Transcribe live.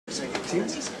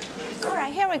All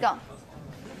right, here we go.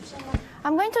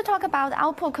 I'm going to talk about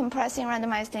output compressing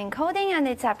randomized encoding and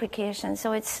its application.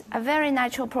 So it's a very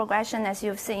natural progression as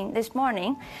you've seen this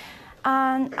morning.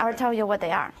 I'll tell you what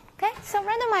they are. Okay, so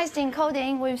randomized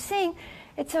encoding, we've seen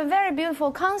it's a very beautiful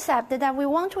concept that we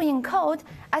want to encode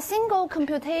a single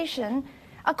computation,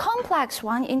 a complex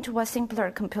one, into a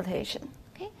simpler computation.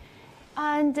 Okay?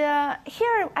 And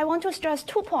here I want to stress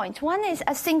 2 points. One is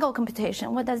a single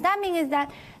computation. What does that mean is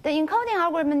that the encoding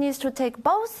algorithm needs to take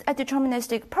both a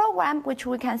deterministic program, which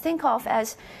we can think of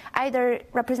as either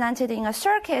represented in a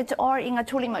circuit or in a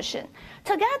Turing machine,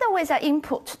 together with an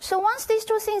input. So once these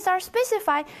two things are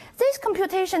specified, this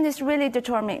computation is really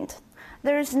determined.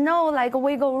 There is no like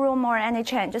wiggle room or any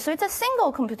change. So it's a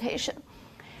single computation.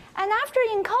 And after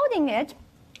encoding it,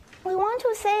 we want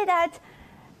to say that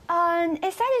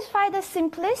it satisfies the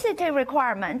simplicity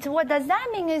requirement. What does that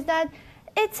mean is that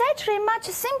it's actually much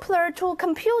simpler to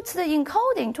compute the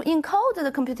encoding, to encode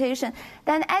the computation,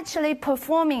 than actually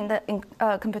performing the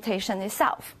computation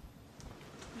itself.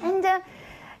 And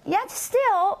yet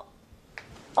still,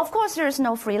 of course, there is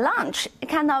no free lunch. It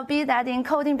cannot be that the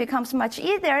encoding becomes much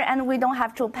easier and we don't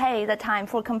have to pay the time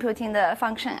for computing the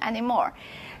function anymore.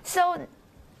 So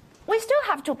we still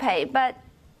have to pay, but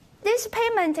this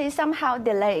payment is somehow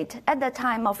delayed at the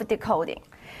time of decoding.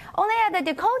 Only at the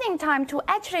decoding time, to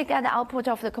actually get the output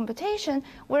of the computation,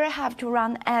 we'll have to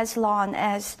run as long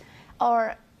as,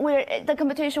 or the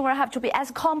computation will have to be as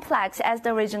complex as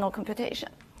the original computation.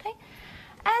 Okay?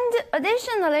 And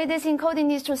additionally, this encoding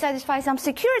needs to satisfy some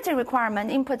security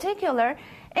requirement. In particular,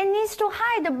 it needs to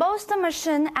hide both the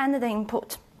machine and the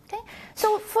input. Okay?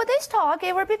 So for this talk,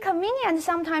 it will be convenient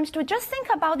sometimes to just think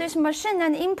about this machine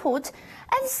and input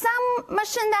as some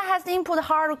machine that has the input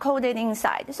hard-coded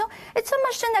inside. So it's a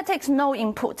machine that takes no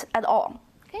input at all.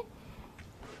 Okay?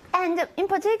 And in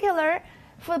particular,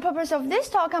 for the purpose of this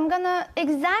talk, I'm going to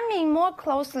examine more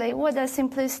closely what does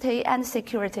simplicity and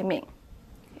security mean.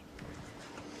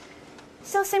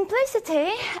 So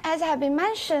simplicity, as have been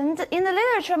mentioned, in the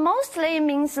literature mostly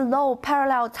means low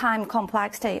parallel time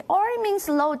complexity, or it means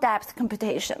low depth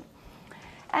computation.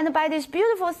 And by this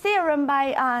beautiful theorem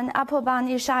by Appelbaum,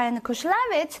 Huijia, and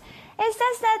Kushlevitz, it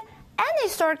says that any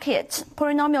circuit,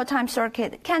 polynomial time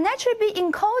circuit, can actually be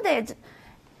encoded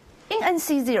in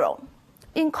NC0,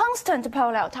 in constant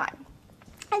parallel time.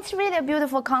 It's really a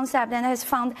beautiful concept and has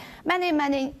found many,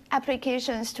 many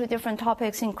applications to different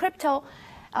topics in crypto.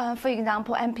 For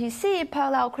example, MPC,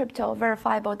 parallel crypto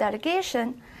verifiable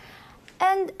delegation.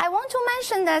 And I want to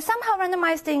mention that somehow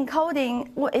randomized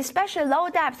encoding, especially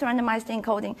low-depth randomized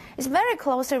encoding, is very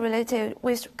closely related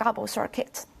with Gabor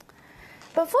circuits.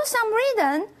 But for some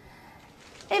reason,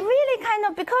 it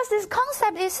really because this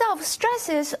concept itself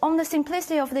stresses on the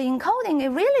simplicity of the encoding, it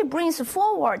really brings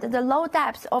forward the low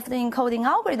depth of the encoding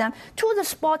algorithm to the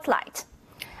spotlight.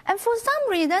 And for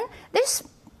some reason, this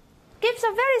gives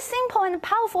a very simple and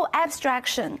powerful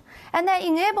abstraction, and that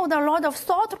enabled a lot of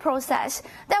thought process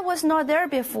that was not there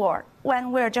before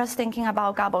when we're just thinking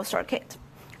about Gabor circuit.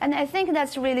 And I think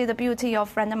that's really the beauty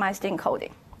of randomized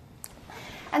encoding.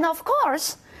 And of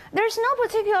course, there's no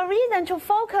particular reason to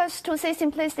focus to say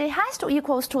simplicity has to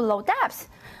equals to low depth.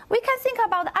 We can think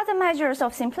about other measures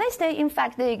of simplicity. In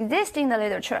fact, they exist in the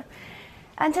literature.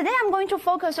 And today I'm going to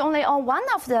focus only on one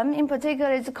of them. In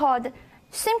particular, it's called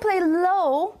simply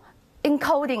low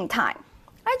encoding time.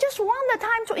 I just want the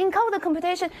time to encode the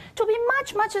computation to be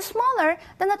much, much smaller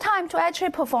than the time to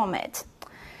actually perform it.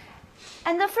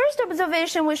 And the first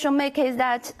observation we should make is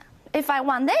that if I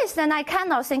want this, then I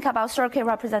cannot think about circuit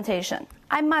representation.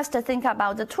 I must think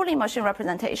about the Turing machine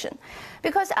representation.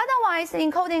 Because otherwise, the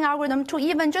encoding algorithm to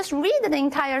even just read the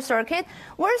entire circuit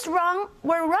will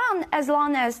run as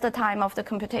long as the time of the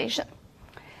computation.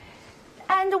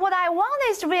 And what I want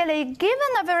is really, given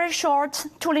a very short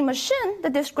Turing machine, the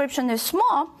description is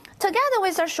small, together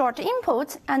with a short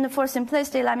input, and for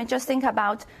simplicity, let me just think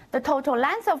about the total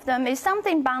length of them is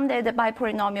something bounded by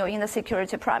polynomial in the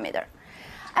security parameter.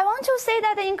 I want to say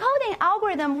that the encoding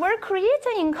algorithm will create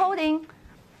an encoding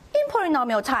in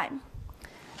polynomial time,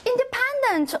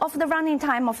 independent of the running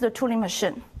time of the Turing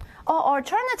machine. Or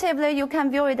alternatively, you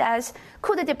can view it as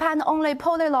could depend only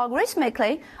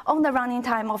polylogarithmically on the running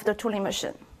time of the Turing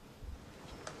machine.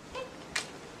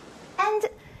 And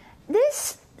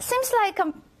this seems like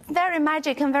a very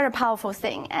magic and very powerful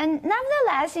thing. And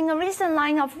nevertheless, in a recent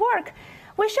line of work,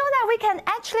 we show that we can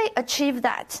actually achieve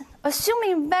that,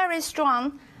 assuming very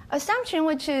strong assumption,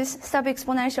 which is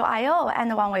sub-exponential I/O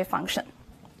and a one-way function.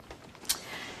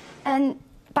 And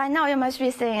by now you must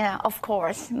be saying, of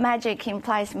course, magic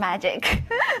implies magic.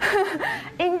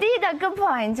 Indeed, a good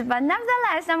point. But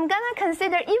nevertheless, I'm going to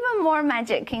consider even more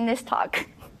magic in this talk.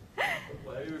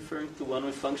 Why are you referring to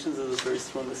one-way functions as a very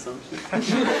strong assumption?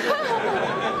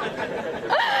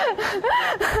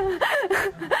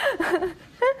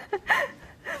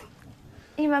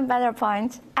 Even better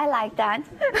point. I like that.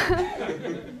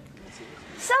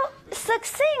 So,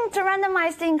 succinct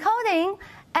randomized encoding,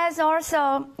 as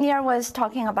also Neil was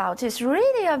talking about, is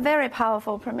really a very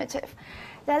powerful primitive.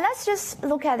 Now let's just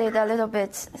look at it a little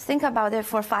bit, think about it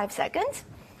for 5 seconds.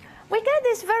 We get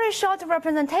this very short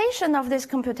representation of this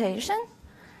computation.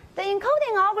 The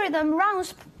encoding algorithm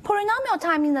runs polynomial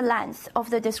time in the length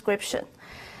of the description.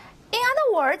 In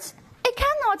other words, it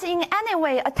cannot in any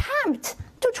way attempt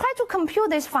to try to compute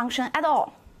this function at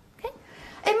all. Okay?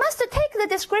 It must take the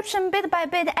description bit by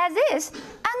bit as is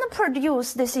and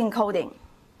produce this encoding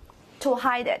to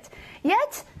hide it.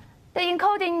 Yet, the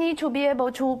encoding needs to be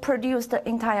able to produce the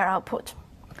entire output.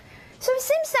 So it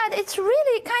seems that it's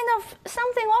really kind of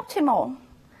something optimal.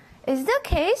 Is the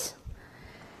case?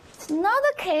 It's not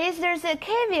the case. There's a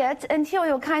caveat until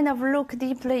you kind of look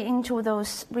deeply into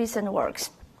those recent works.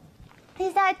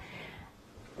 Is that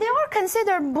they are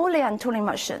considered Boolean Turing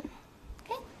machine.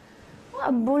 Okay? Well,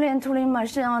 a Boolean Turing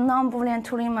machine or non-Boolean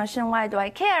Turing machine, why do I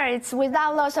care? It's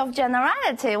without loss of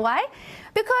generality. Why?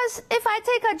 Because if I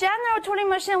take a general Turing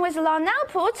machine with long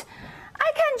output,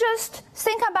 I can just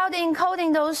think about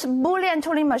encoding those Boolean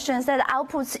Turing machines that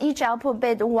outputs each output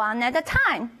bit one at a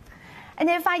time. And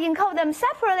if I encode them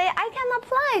separately, I can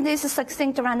apply this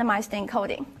succinct randomized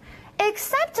encoding.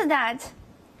 Except that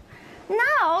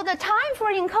now the time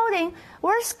for encoding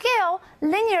will scale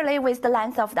linearly with the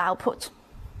length of the output.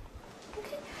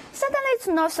 Okay? Suddenly it's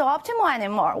not so optimal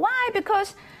anymore. Why?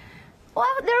 Because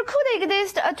there could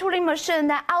exist a Turing machine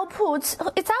that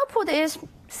its output is,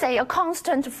 say, a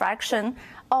constant fraction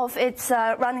of its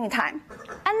running time.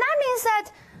 And that means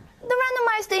that the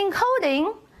randomized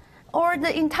encoding, or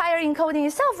the entire encoding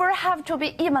itself, will have to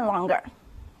be even longer.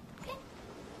 Okay?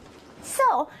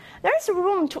 So there's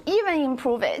room to even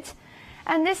improve it.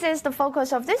 And this is the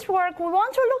focus of this work. We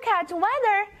want to look at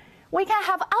whether we can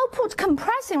have output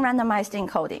compressing randomized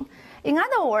encoding. In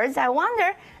other words, I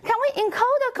wonder, can we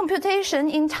encode a computation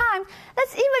in time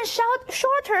that's even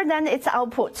shorter than its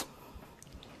output?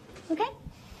 Okay?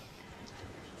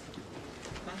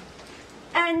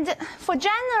 And for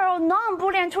general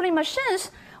non-Boolean Turing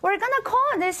machines, we're going to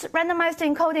call this randomized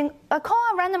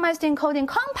encoding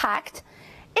compact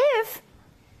if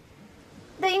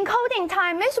the encoding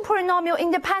time is polynomial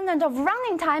independent of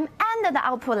running time and the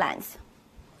output length.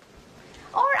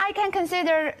 Or I can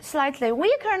consider slightly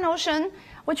weaker notion,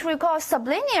 which we call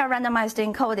sublinear randomized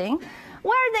encoding,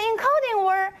 where the encoding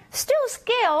will still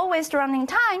scale with running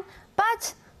time,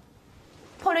 but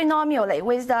polynomially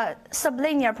with the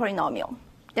sublinear polynomial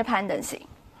dependency.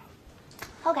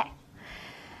 Okay.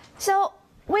 So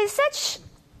with such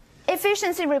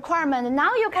efficiency requirement,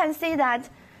 now you can see that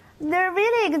there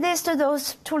really exist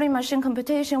those Turing machine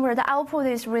computation where the output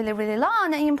is really, really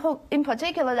long, and in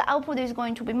particular, the output is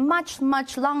going to be much,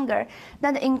 much longer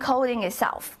than the encoding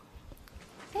itself.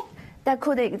 Okay? That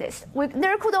could exist.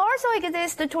 There could also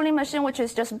exist a Turing machine which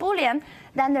is just Boolean,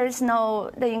 then the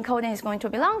encoding is going to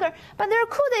be longer, but there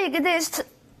could exist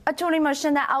a Turing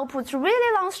machine that outputs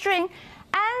really long string,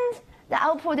 and the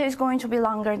output is going to be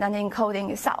longer than the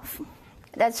encoding itself.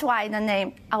 That's why the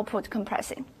name output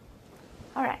compressing.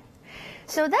 All right.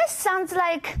 So that sounds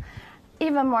like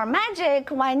even more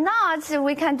magic. Why not?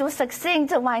 We can do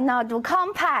succinct. Why not do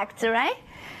compact, right?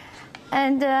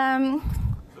 And so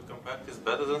compact is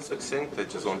better than succinct. I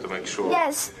just want to make sure.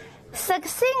 Yes,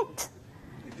 succinct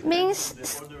means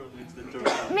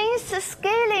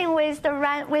scaling with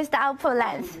the output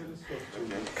length.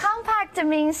 Compact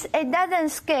means it doesn't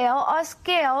scale or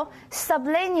scale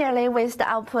sublinearly with the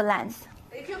output length.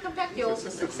 If you're compact, you're also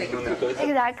succinct.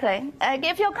 Exactly.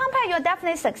 If you're compact, you're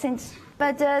definitely succinct.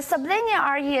 But sublinear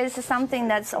RE is something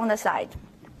that's on the side.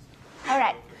 All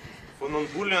right. For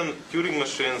non-Boolean Turing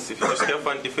machines, if you just have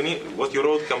one definition, what you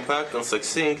wrote compact and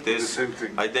succinct is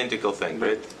identical thing,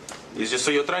 right? It's just so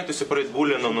you're trying to separate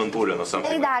Boolean and non-Boolean or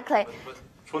something. Exactly. But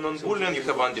for non-Boolean, you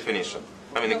have one definition.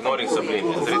 I mean, ignoring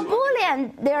sublinear. For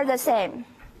Boolean, they're the same.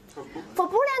 For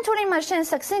Boolean Turing machine,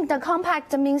 succinct, the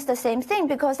compact means the same thing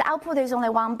because the output is only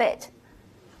one bit.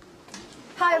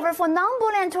 However, for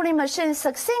non-Boolean Turing machine,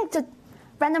 succinct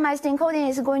randomized encoding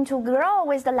is going to grow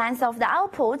with the length of the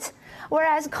output,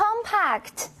 whereas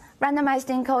compact randomized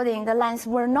encoding, the length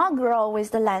will not grow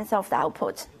with the length of the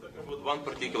output. About one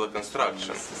particular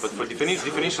construction, but for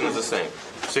definition is the same.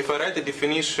 So if I write a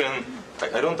definition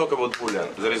I don't talk about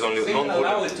Boolean. There is only Allow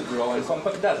non-Boolean. it to grow and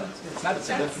compact doesn't. It's not the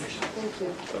same definition. Thank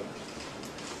you.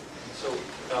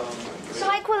 So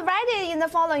I could write it in the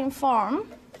following form.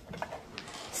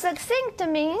 Succinct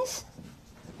means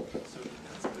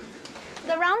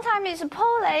the runtime is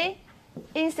poly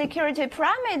in security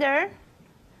parameter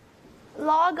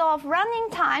log of running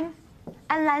time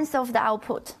and length of the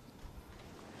output.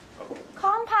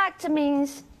 Compact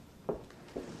means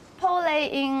poly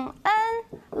in n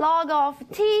log of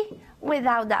t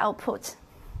without the output.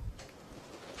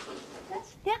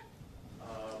 Yes? Yeah?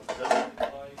 Does it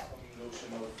imply some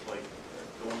notion of like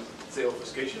don't say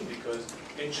obfuscation? Because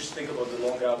you can just think about the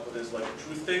long output as like a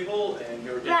truth table, and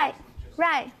you're Right,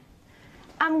 right.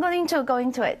 I'm going to go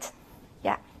into it.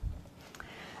 Yeah.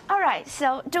 All right.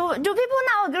 So do people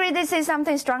now agree this is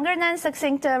something stronger than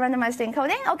succinct randomized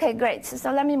encoding? Okay, great.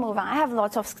 So let me move on. I have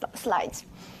lots of slides.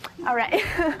 All right.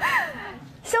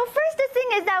 So first thing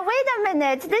is that, wait a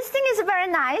minute, this thing is very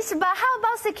nice, but how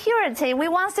about security? We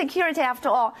want security after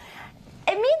all.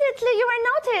 Immediately you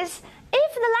will notice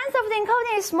if the length of the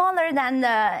encoding is smaller than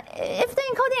if the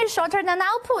encoding is shorter than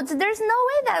output, there's no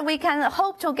way that we can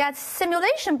hope to get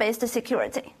simulation-based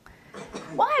security.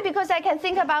 Why? Because I can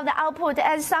think about the output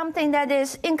as something that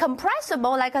is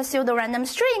incompressible, like a pseudo-random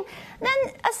string. Then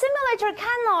a simulator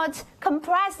cannot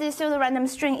compress this pseudo-random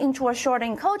string into a short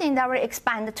encoding that will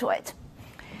expand to it.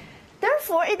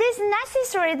 Therefore, it is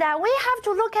necessary that we have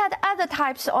to look at other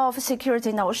types of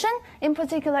security notion, in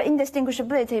particular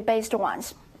indistinguishability-based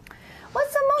ones.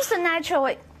 What's the most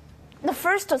natural, the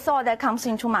first thought that comes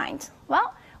into mind?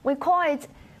 Well, we call it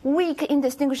weak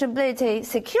indistinguishability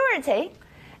security,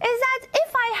 is that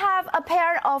if I have a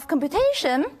pair of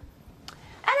computation, and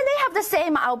they have the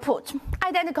same output,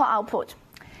 identical output,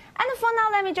 and for now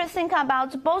let me just think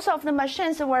about both of the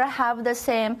machines will have the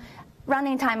same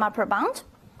running time upper bound,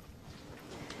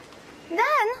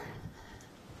 then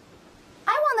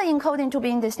I want the encoding to be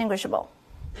indistinguishable.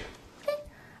 Okay?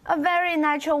 A very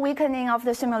natural weakening of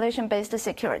the simulation-based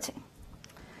security.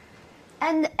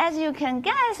 And as you can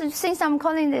guess, since I'm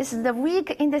calling this the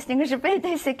weak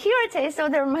indistinguishability security, so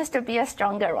there must be a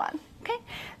stronger one. Okay?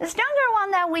 The stronger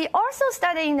one that we also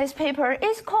study in this paper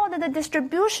is called the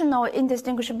distributional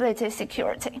indistinguishability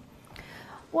security.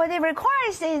 What it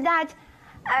requires is that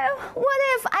what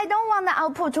if I don't want the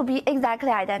output to be exactly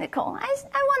identical?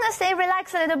 I want to say,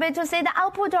 relax a little bit to say the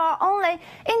output are only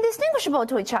indistinguishable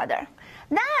to each other.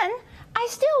 Then I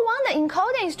still want the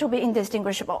encodings to be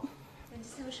indistinguishable.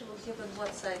 Indistinguishable given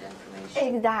what side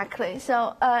information? Exactly.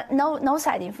 So no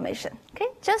side information. Okay,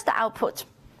 just the output.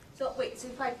 So wait, so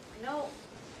if I know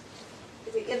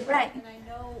the input Right. and I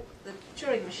know the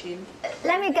Turing machine.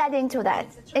 Let me get into that.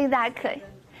 Exactly.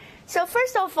 So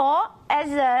first of all, as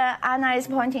Anna is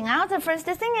pointing out, the first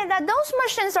thing is that those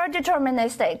machines are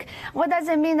deterministic. What does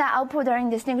it mean that output are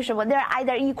indistinguishable? They're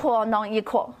either equal or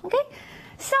non-equal. Okay?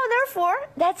 So therefore,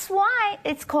 that's why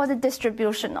it's called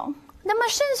distributional. The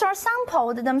machines are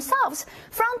sampled themselves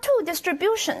from two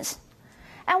distributions.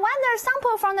 And when they're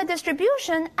sampled from the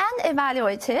distribution and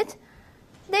evaluated,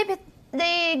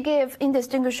 they give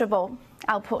indistinguishable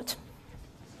output.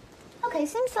 Okay,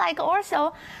 seems like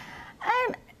also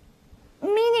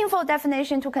meaningful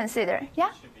definition to consider.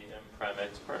 Yeah? Should be m prime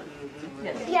x prime.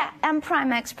 Yeah, m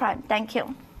prime x prime. Thank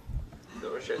you.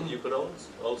 You could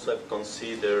also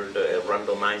consider the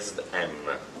randomized M.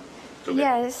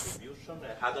 Yes.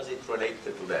 How does it relate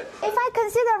to that? If I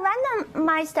consider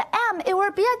randomized M, it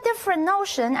will be a different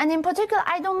notion, and in particular,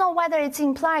 I don't know whether it's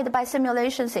implied by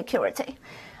simulation security.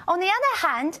 On the other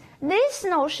hand, this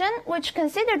notion, which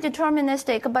consider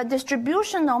deterministic but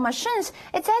distributional machines,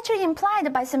 it's actually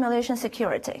implied by simulation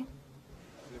security.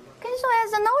 Okay, so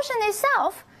as the notion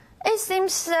itself, it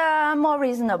seems more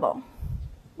reasonable.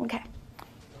 Okay.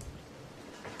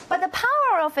 But the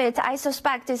power of it, I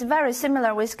suspect, is very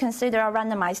similar with consider a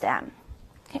randomized M.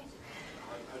 Okay.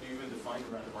 How do you even define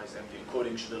randomized M? The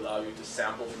encoding should allow you to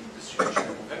sample from the distribution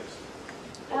of events.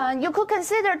 You could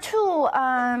consider two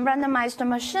randomized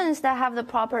machines that have the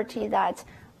property that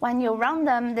when you run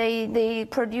them, they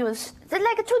produce, they're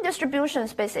like two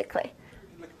distributions, basically.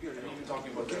 You're even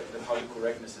talking about how the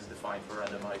correctness is defined for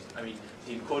randomized. I mean,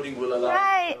 the encoding will allow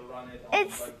Right. you to run it on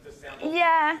It's, like the sample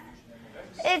yeah. distribution of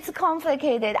events. It's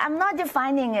complicated. I'm not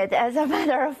defining it as a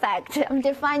matter of fact. I'm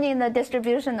defining the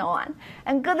distributional one.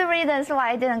 And good reasons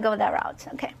why I didn't go that route.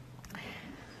 Okay.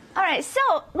 All right, so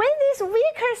with this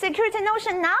weaker security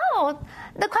notion now,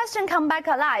 the question comes back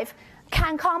alive.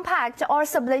 Can compact or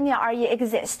sublinear RE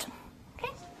exist?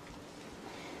 Okay.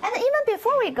 And even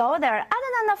before we go there,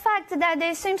 other than the fact that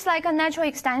it seems like a natural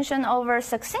extension over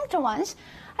succinct ones,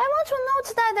 I want to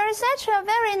note that there is actually a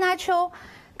very natural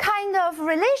kind of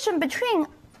relation between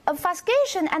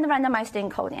obfuscation and randomized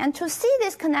encoding. And to see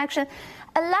this connection,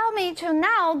 allow me to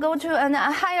now go to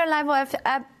a higher level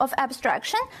of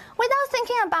abstraction without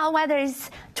thinking about whether it's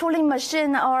Turing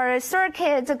machine or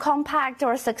circuit, compact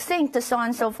or succinct, so on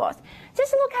and so forth.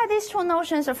 Just look at these two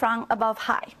notions from above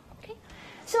high. Okay?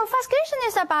 So obfuscation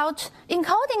is about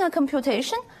encoding a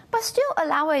computation, but still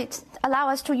allow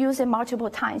us to use it multiple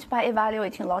times by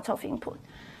evaluating lots of input.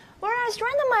 Whereas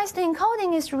randomized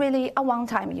encoding is really a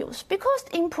one-time use because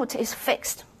the input is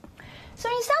fixed. So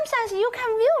in some sense, you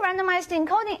can view randomized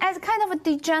encoding as kind of a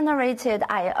degenerated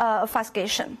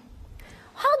obfuscation.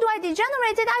 How do I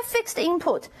degenerate it? I fix the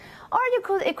input. Or you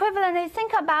could equivalently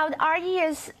think about RE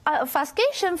as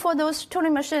obfuscation for those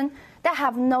Turing machines that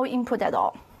have no input at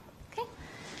all. Okay?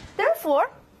 Therefore,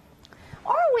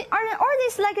 all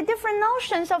these like different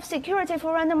notions of security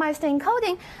for randomized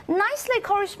encoding nicely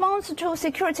corresponds to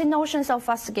security notions of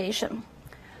obfuscation.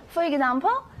 For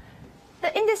example, the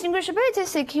indistinguishability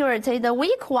security, the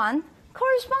weak one,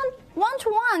 corresponds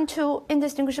one-to-one to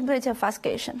indistinguishability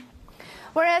obfuscation.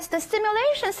 Whereas the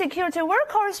simulation security will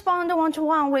correspond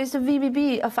one-to-one with the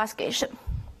VBB obfuscation.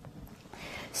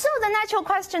 So the natural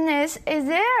question is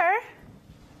there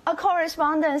a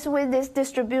correspondence with this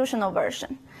distributional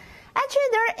version? Actually,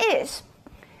 there is.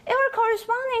 It will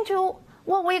corresponding to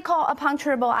what we call a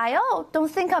puncturable I/O. Don't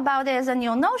think about it as a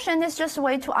new notion. It's just a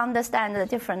way to understand the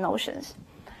different notions.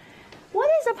 What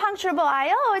is a puncturable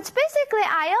I/O? It's basically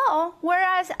I/O,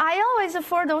 whereas I/O is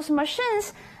for those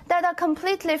machines that are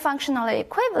completely functionally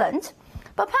equivalent.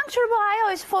 But puncturable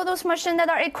I/O is for those machines that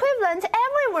are equivalent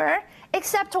everywhere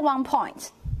except one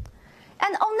point.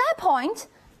 And on that point,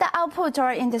 the outputs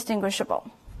are indistinguishable.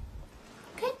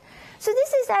 So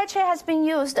this is actually has been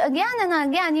used again and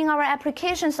again in our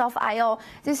applications of I/O.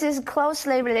 This is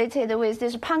closely related with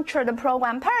this punctured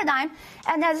program paradigm.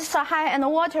 And as Sahai and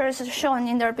Waters shown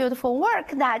in their beautiful work,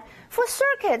 that for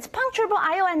circuits, puncturable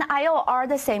I/O and I/O are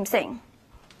the same thing.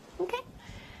 Okay?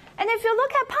 And if you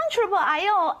look at puncturable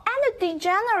I/O and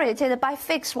degenerated by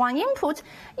fixed one input,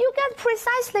 you get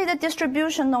precisely the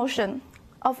distribution notion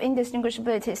of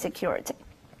indistinguishability security.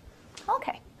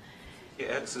 Okay.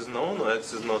 X is known or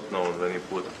X is not known when you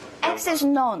put? X is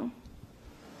known.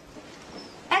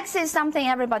 X is something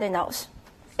everybody knows.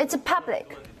 It's public.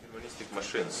 Deterministic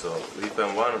machine. So if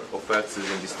M1 of X is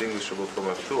indistinguishable from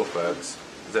F2 of X,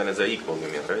 then it's equal, you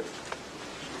mean, right?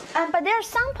 But they're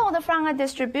sampled from a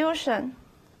distribution.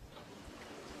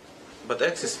 But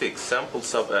X is fixed. Sample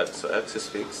sub X. So X is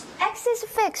fixed. X is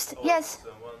fixed, yes.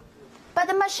 But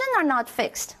the machines are not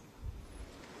fixed.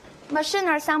 Machines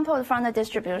are sampled from the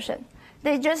distribution.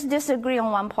 They just disagree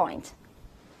on one point.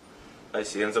 I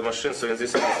see. And the machine, so in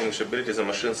this indistinguishability, the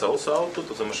machines are also output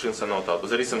or the machines are not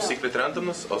output? There is some secret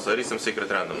randomness or there is some secret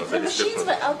randomness? The machines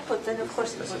were output, then of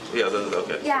course it would. Yeah,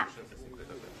 okay. Yeah.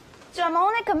 So I'm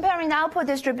only comparing the output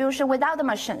distribution without the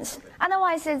machines.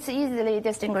 Otherwise, it's easily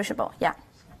distinguishable. Yeah.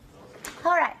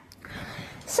 All right.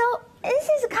 So this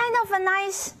is kind of a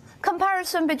nice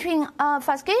comparison between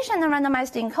obfuscation and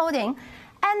randomized encoding.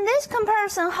 And this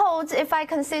comparison holds if I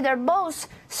consider both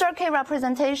circuit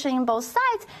representation in both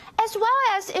sides, as well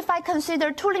as if I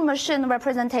consider Turing machine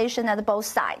representation at both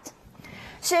sides.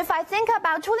 So if I think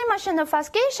about Turing machine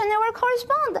obfuscation, it will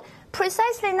correspond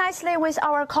precisely nicely with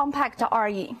our compact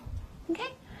RE.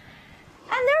 Okay?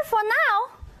 And therefore now,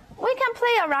 we can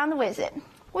play around with it.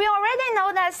 We already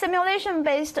know that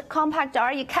simulation-based compact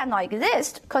RE cannot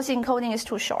exist because encoding is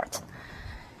too short.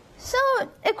 So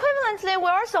equivalently, we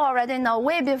also already know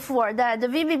way before that the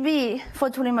VBB for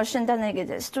Turing machine doesn't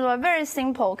exist. To a very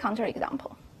simple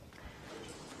counterexample.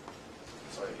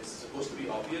 Sorry, is it supposed to be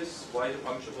obvious why the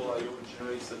puncturable I/O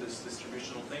generates this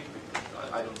distributional thing?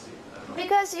 I don't see it. I don't know.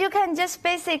 Because you can just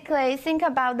basically think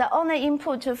about the only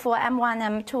input for M1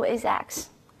 and M2 is X.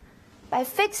 By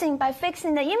fixing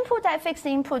the input, I fix the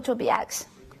input to be X.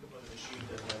 Think about a machine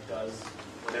that does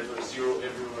whatever is zero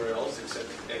everywhere else except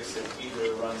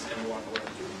either runs M1 or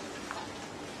M2.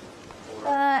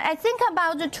 I think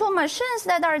about the two machines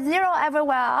that are zero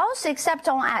everywhere else except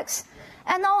on X.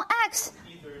 And on X,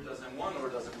 Either it does M1 or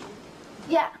it does M2.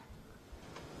 yeah.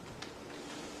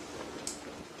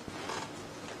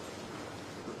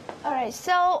 All right,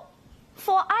 so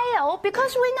for I/O,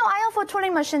 because we know I/O for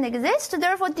Turing machine exists,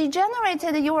 therefore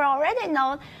degenerated, you will already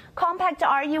know compact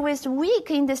RE with weak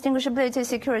indistinguishability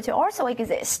security also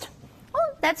exist.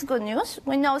 Well, that's good news.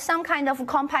 We know some kind of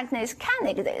compactness can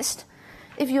exist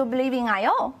if you believe in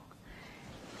I/O.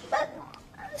 But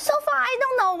so far, I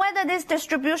don't know whether this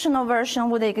distributional version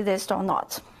would exist or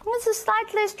not. It's a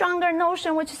slightly stronger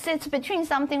notion which sits between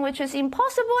something which is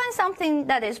impossible and something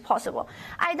that is possible.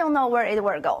 I don't know where it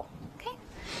will go. Okay?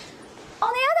 On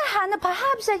the other hand,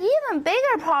 perhaps an even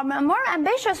bigger problem, a more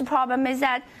ambitious problem is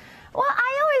that, well,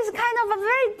 I/O is kind of a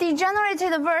very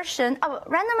degenerated version of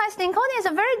randomized encoding is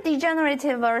a very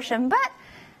degenerated version, but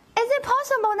is it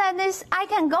possible that I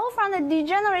can go from the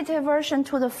degenerated version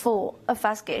to the full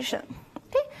obfuscation?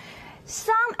 Okay?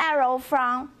 Some arrow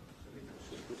from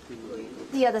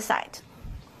the other side.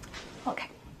 Okay.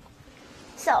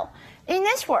 So, in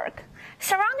this work,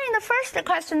 surrounding the first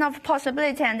question of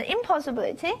possibility and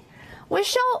impossibility, we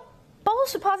show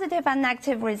both positive and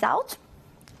negative results.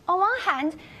 On one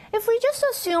hand, if we just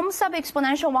assume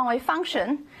sub-exponential one-way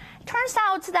function, it turns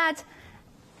out that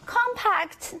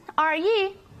compact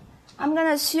RE, I'm going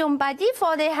to assume by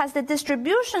default it has the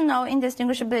distributional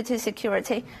indistinguishability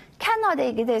security, cannot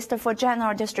exist for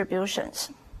general distributions.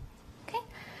 Okay?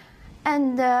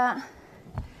 And I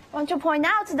want to point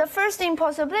out the first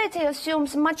impossibility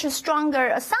assumes much stronger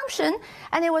assumption,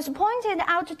 and it was pointed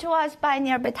out to us by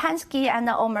Nir Betansky and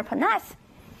Omer Panath.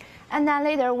 And then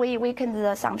later we weakened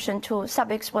the assumption to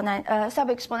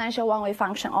sub-exponential one-way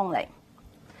function only.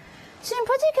 So in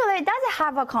particular, it does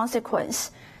have a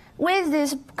consequence with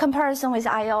this comparison with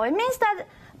I/O. It means that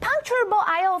puncturable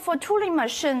I/O for Turing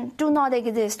machine do not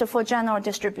exist for general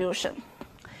distribution.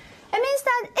 It means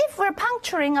that if we're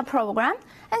puncturing a program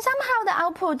and somehow the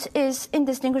output is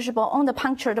indistinguishable on the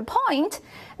punctured point,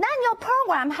 then your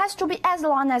program has to be as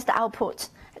long as the output.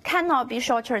 It cannot be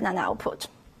shorter than the output.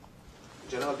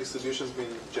 General distributions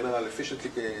mean general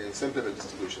efficiently same-level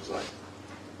distributions, right?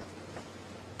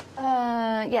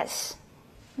 Yes.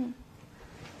 And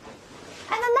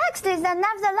the next is that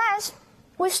nevertheless,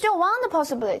 we still want the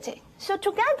possibility. So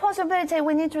to get possibility,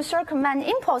 we need to circumvent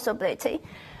impossibility.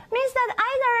 Means that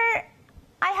either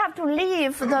I have to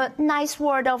leave the nice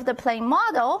word of the plane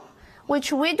model,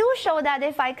 which we do show that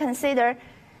if I consider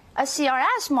a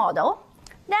CRS model,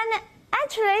 then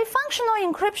actually functional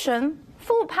encryption,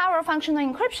 full power functional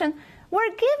encryption,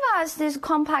 will give us this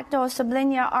compact or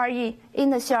sublinear RE in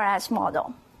the CRS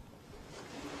model.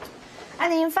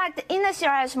 And in fact, in the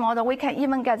CRS model, we can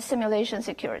even get simulation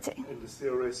security. In the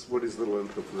CRS, what is the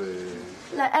length of the...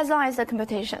 As long as the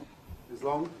computation. As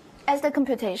long? As the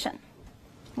computation.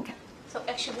 Okay. So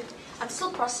actually, I'm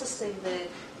still processing the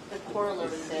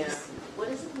corollary there. What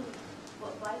is it?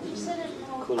 Why did you say it?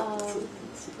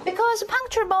 Because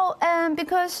puncturable,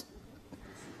 because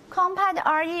compact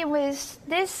RE with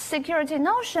this security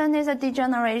notion is a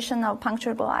degeneration of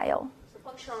puncturable I/O.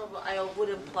 Functional I/O would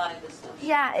imply this notion.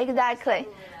 Yeah, exactly.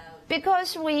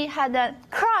 Because we had a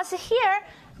cross here,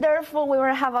 therefore we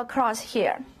will have a cross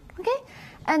here. Okay?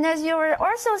 And as you will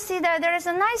also see that there is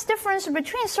a nice difference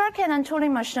between circuit and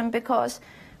Turing machine, because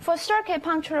for circuit,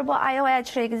 puncturable I/O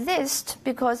actually exists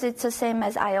because it's the same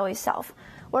as I/O itself.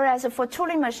 Whereas for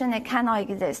Turing machine, it cannot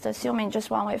exist, assuming just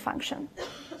one-way function.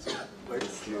 Right.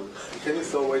 Can you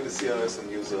throw away the CRS and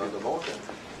use the random order?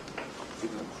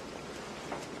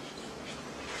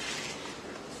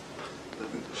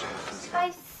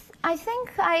 I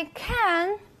think I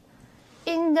can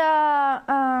in the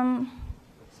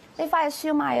if I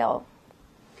assume I/O.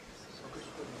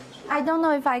 I don't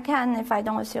know if I can if I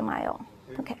don't assume I/O.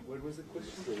 Okay. What was the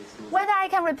question? Whether I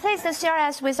can replace the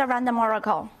CRS with a random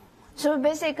oracle. So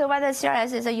basically whether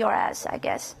CRS is a URS, I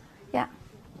guess. Yeah.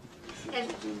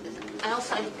 And I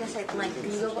also, I guess I blanked.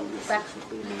 Can you go back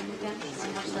again? How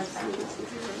much less back?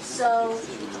 So,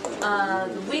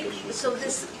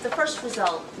 the first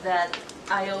result that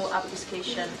I/O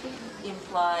obfuscation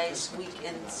implies weak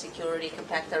insecurity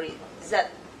compactor. Is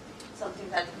that something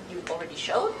that you already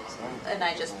showed and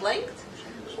I just blanked,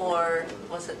 or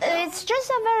was it? It's just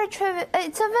a very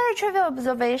trivial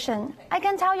observation. I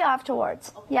can tell you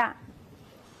afterwards. Yeah.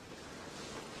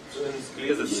 So it's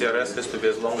clear that CRS has to be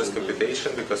as long as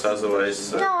computation, because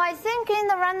otherwise... No, I think in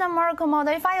the random oracle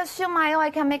model, if I assume I/O, I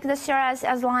can make the CRS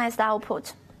as long as the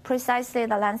output, precisely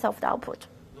the length of the output.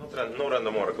 No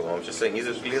random oracle, I'm just saying, is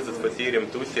it clear that for theorem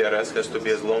 2, CRS has to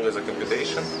be as long as a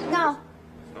computation? No.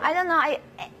 I don't know. I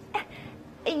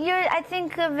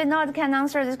think Vinod can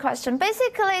answer this question.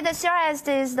 Basically, the CRS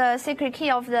is the secret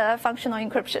key of the functional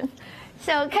encryption.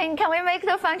 So can we make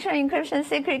the functional encryption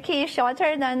secret key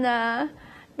shorter than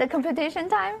the computation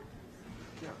time?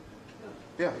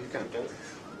 Yeah, you can.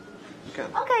 You can.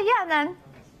 Okay, yeah, then.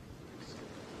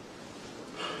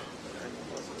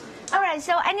 All right,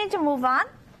 so I need to move on.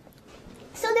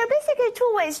 So there are basically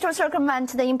two ways to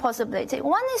circumvent the impossibility.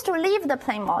 One is to leave the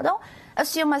plane model,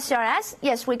 assume a CRS.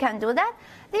 Yes, we can do that.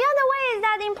 The other way is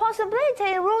that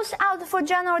impossibility rules out for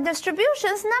general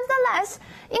distributions. Nevertheless,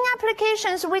 in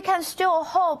applications, we can still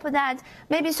hope that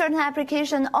maybe certain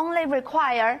applications only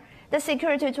require the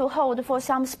security to hold for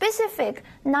some specific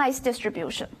nice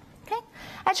distribution. Okay?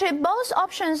 Actually, both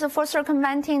options for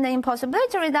circumventing the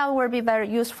impossibility result will be very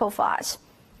useful for us.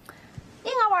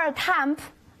 In our attempt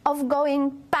of going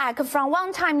back from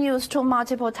one-time use to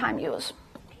multiple-time use,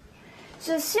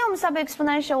 to assume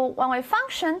sub-exponential one-way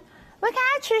function, we can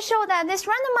actually show that this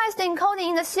randomized encoding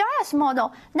in the CRS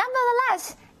model,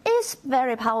 nevertheless, is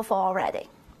very powerful already.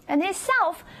 And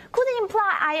itself could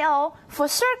imply I/O for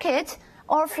circuit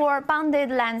or for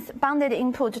bounded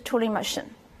input Turing machine.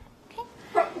 Okay?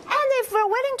 And if we're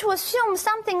willing to assume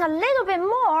something a little bit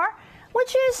more,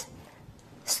 which is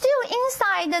still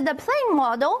inside the plain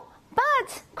model,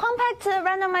 but compact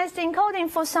randomized encoding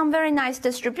for some very nice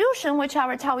distribution, which I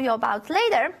will tell you about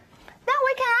later, then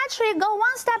we can actually go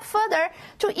one step further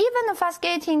to even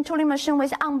obfuscating Turing machine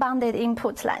with unbounded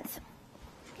input length.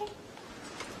 Okay.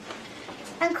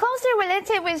 And closely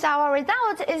related with our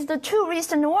result is the two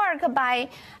recent work by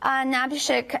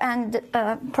Nabishek and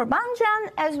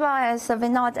Prabhanjan, as well as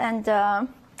Vinod and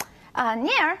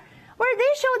Nier, where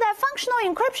they show that functional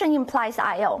encryption implies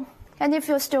I/O. And if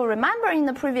you still remember in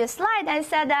the previous slide, I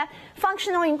said that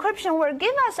functional encryption will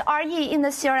give us RE in the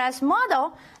CRS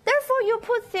model. Therefore, you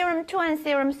put theorem 2 and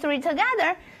theorem 3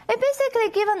 together, it basically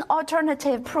gives an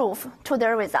alternative proof to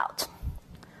the result.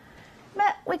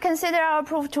 But we consider our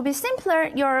proof to be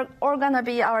simpler. You're all going to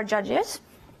be our judges.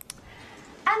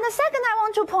 And the second, I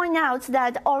want to point out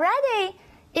that already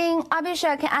in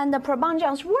Abhishek and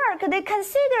Prabhanjan's work, they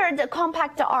considered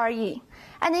compact RE.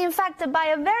 And in fact, by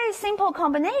a very simple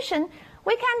combination,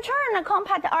 we can turn a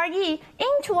compact RE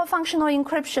into a functional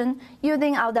encryption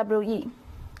using LWE.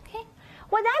 Okay?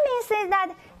 What that means is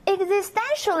that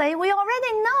existentially, we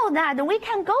already know that we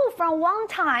can go from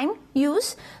one-time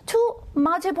use to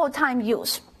multiple-time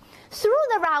use through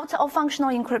the route of functional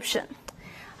encryption.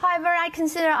 However, I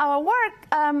consider our work,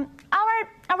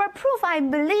 our proof, I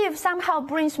believe, somehow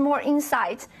brings more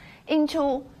insight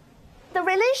into the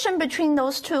relation between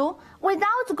those two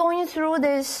without going through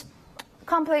this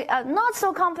not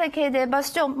so complicated, but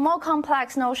still more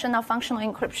complex notion of functional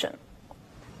encryption.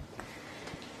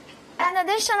 And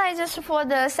additionally, just for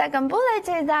the second bullet,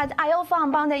 is that I/O for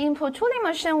unbounded input Turing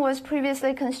machine was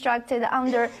previously constructed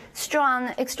under strong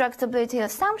extractability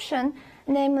assumption,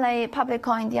 namely public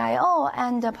calling DIO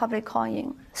and public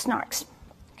calling snarks.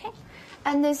 Okay?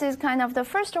 And this is kind of the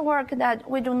first work that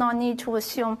we do not need to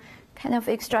assume kind of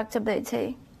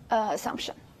extractability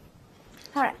assumption.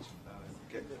 All right.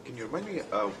 Can you remind me,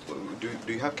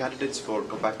 do you have candidates for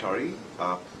compact RE?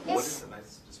 Yes. What is the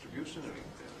nice distribution?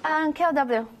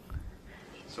 KLW.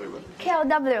 Sorry, what?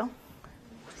 KLW.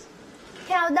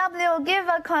 KLW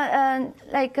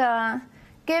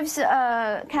gives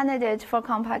a candidate for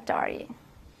compact RE.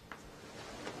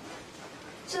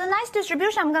 So the nice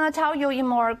distribution, I'm going to tell you in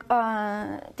more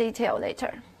detail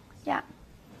later. Yeah.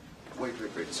 Wait.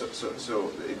 So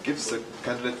it gives a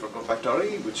candidate for compact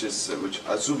RE, which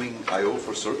assuming I/O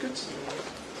for circuits.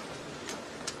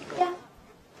 Yeah.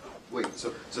 Wait.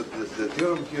 So the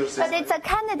theorem here says. But it's a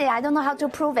candidate. I don't know how to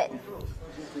prove it.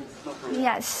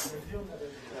 Yes.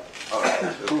 All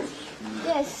right.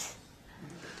 Yes.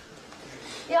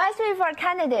 You asked me for a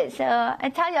candidate, so I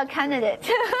tell you a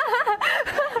candidate.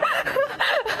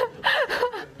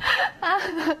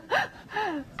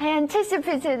 I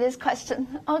anticipated this question.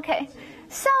 Okay.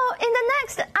 So in the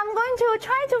next, I'm going to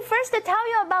try to first tell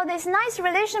you about this nice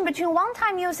relation between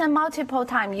one-time use and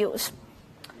multiple-time use.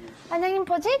 And then in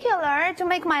particular, to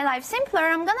make my life simpler,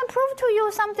 I'm going to prove to you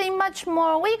something much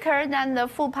more weaker than the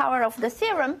full power of the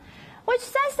theorem, which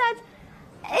says that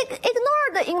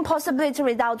ignore the impossibility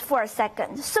result for a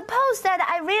second. Suppose that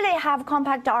I really have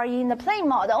compact RE in the plain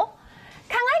model.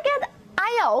 Can I get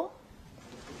I/O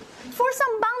for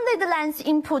some bounded length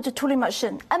input Turing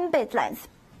machine, n-bit length?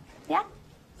 Yeah?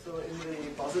 So in the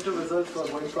positive result for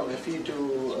going from FE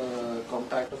to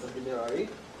compact or superior RE,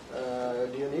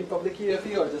 do you need public key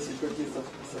FE or just secret key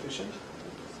sufficient?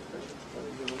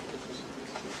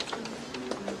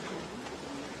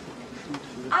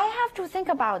 I have to think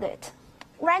about it.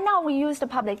 Right now we use the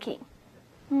public key.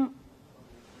 All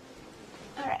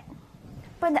right.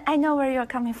 But I know where you're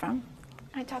coming from.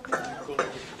 I talk about it.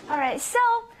 All right. So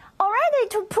already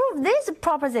to prove this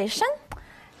proposition,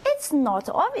 it's not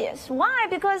obvious. Why?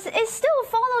 Because it still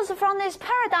follows from this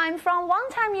paradigm from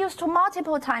one-time use to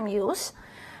multiple-time use,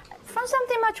 from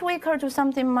something much weaker to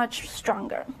something much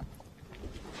stronger.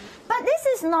 But this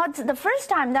is not the first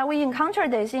time that we encounter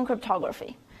this in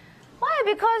cryptography. Why?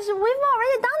 Because we've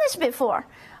already done this before.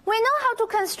 We know how to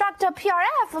construct a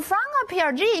PRF from a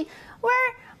PRG,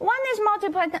 where one is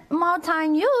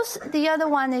multi-time use, the other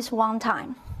one is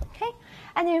one-time. Okay?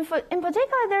 And in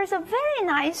particular, there's a very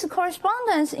nice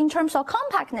correspondence in terms of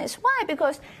compactness. Why?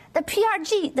 Because the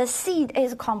PRG, the seed,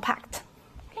 is compact,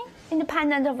 okay?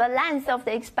 Independent of the length of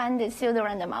the expanded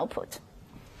pseudorandom output.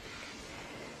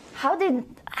 How did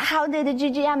the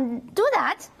GGM do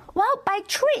that? Well, by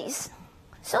trees.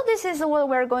 So this is what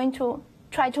we're going to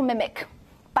try to mimic,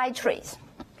 by trees.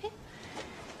 Okay?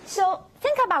 So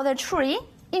think about a tree.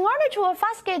 In order to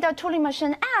obfuscate a Turing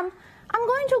machine M, I'm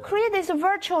going to create this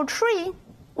virtual tree,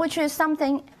 which is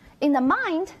something in the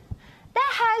mind,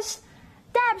 that has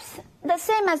depth the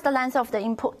same as the length of the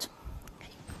input.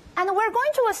 And we're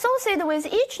going to associate with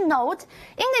each node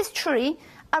in this tree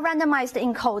a randomized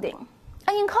encoding,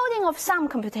 an encoding of some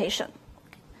computation.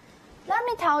 Let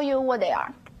me tell you what they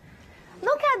are.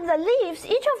 Look at the leaves.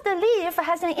 Each of the leaf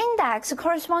has an index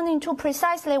corresponding to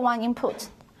precisely one input.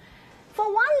 For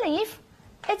one leaf,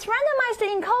 its randomized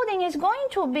encoding is going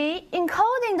to be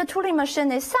encoding the Turing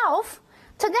machine itself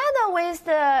together with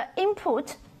the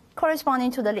input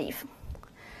corresponding to the leaf.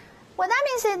 What that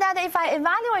means is that if I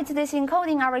evaluate this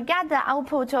encoding, I will get the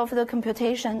output of the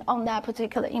computation on that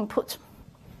particular input.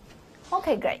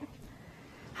 Okay, great.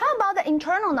 How about the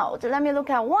internal node? Let me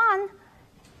look at one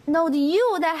node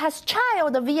U that has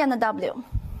child V and W.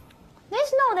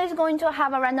 This node is going to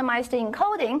have a randomized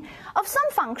encoding of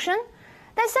some function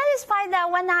that satisfies that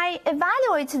when I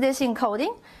evaluate this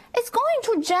encoding, it's going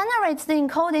to generate the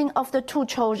encoding of the two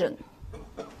children.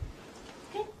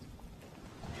 Okay?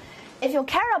 If you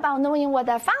care about knowing what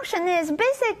that function is,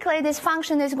 basically this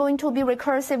function is going to be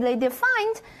recursively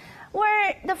defined,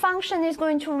 where the function is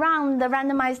going to run the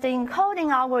randomized encoding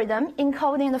algorithm,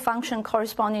 encoding the function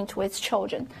corresponding to its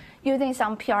children, using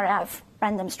some PRF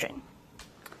random string.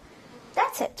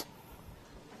 That's it.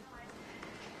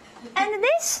 And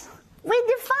this, we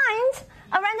defined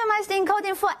a randomized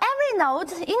encoding for every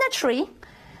node in a tree.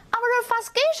 Our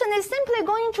obfuscation is simply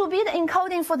going to be the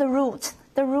encoding for the root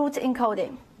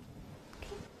encoding.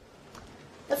 Okay.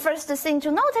 The first thing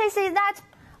to notice is that,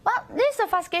 well, this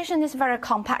obfuscation is very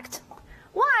compact.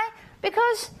 Why?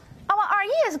 Because our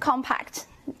RE is compact.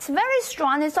 It's very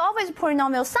strong. It's always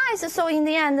polynomial size, so in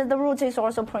the end, the root is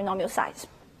also polynomial size.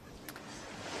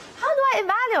 How do I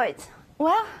evaluate?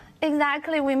 Well,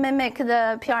 exactly, we mimic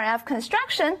the PRF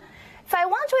construction. If I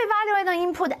want to evaluate an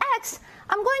input X,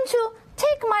 I'm going to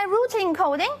take my root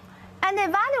encoding and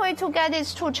evaluate to get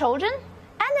its two children,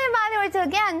 and evaluate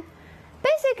again.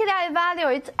 Basically, I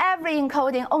evaluate every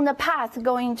encoding on the path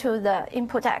going to the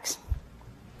input X.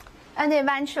 And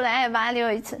eventually, I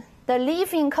evaluate the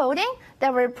leaf encoding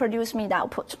that will produce me the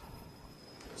output.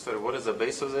 Sorry, what is the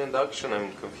base of the induction?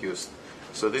 I'm confused.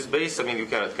 So this base, I mean, you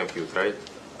cannot compute, right?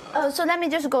 So let me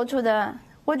just go to the...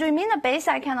 What do you mean the base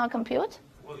I cannot compute?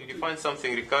 Well, if you find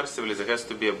something recursively, there has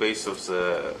to be a base of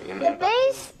the...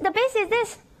 The base is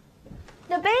this.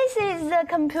 The base is the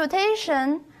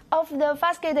computation of the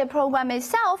obfuscated program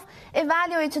itself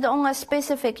evaluated on a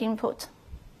specific input.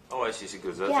 Oh, I see,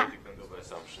 good. That's what you can do by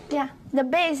assumption. Yeah, the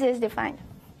base is defined.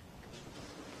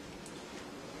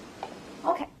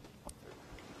 Okay.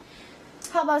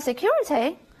 How about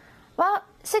security? Well,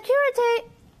 security,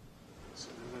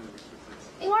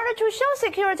 in order to show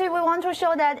security, we want to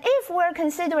show that if we're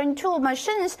considering two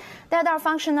machines that are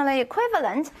functionally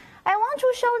equivalent, I want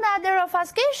to show that their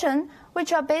obfuscation,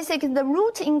 which are basically the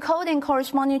root encoding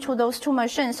corresponding to those two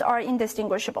machines, are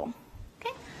indistinguishable.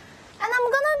 Okay? And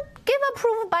I'm going to give a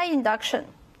proof by induction.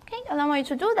 Okay? Allow me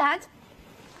to do that.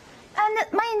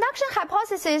 And my induction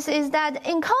hypothesis is that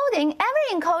encoding,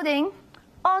 every encoding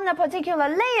on a particular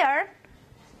layer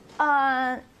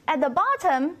at the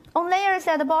bottom, on layers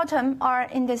at the bottom, are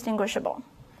indistinguishable.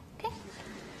 Okay?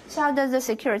 So how does the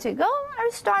security go?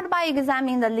 I'll start by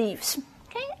examining the leaves.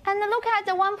 Okay? And look at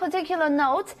the one particular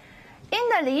node in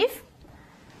the leaf.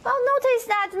 Well, notice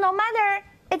that no matter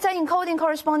it's an encoding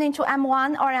corresponding to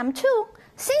M1 or M2,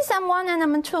 since M1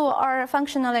 and M2 are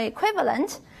functionally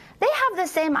equivalent, they have the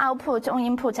same output on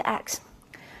input X.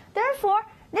 Therefore,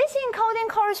 this encoding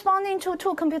corresponding to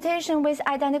two computations with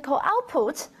identical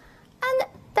outputs, and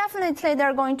definitely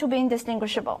they're going to be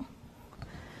indistinguishable.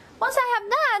 Once I have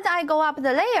that, I go up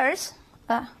the layers,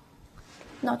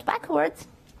 not backwards.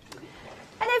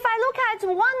 And if I look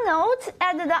at one node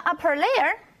at the upper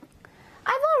layer,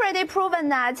 I've already proven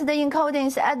that the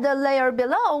encodings at the layer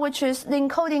below, which is the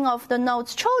encoding of the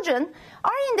node's children,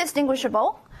 are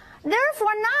indistinguishable.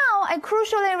 Therefore, now I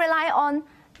crucially rely on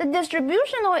the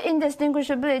distributional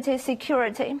indistinguishability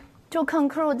security to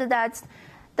conclude that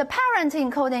the parent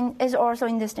encoding is also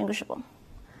indistinguishable.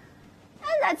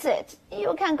 And that's it.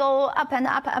 You can go up and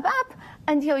up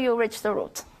until you reach the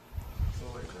root.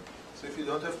 So if you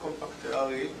don't have compact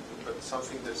RE,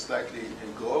 something that slightly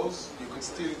grows, you can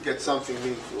still get something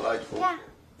meaningful, right? Yeah.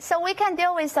 So we can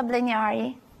deal with sublinear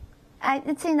RE.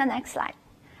 It's in the next slide.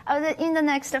 In the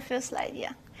next few slides,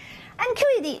 yeah. And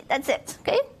QED, that's it,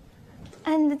 okay?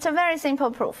 And it's a very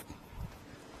simple proof.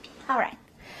 All right.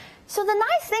 So the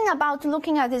nice thing about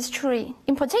looking at this tree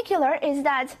in particular is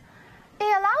that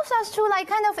it allows us to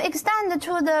kind of extend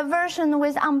to the version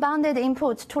with unbounded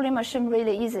input Turing machine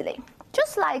really easily.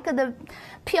 Just like the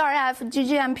PRF,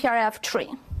 GGM PRF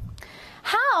tree.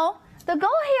 How? The goal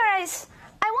here is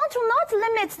I want to not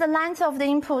limit the length of the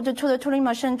input to the Turing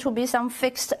machine to be some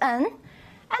fixed n, and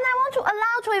I want to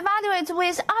allow to evaluate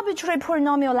with arbitrary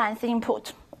polynomial length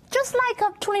input, just like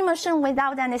a Turing machine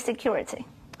without any security.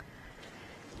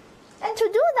 And to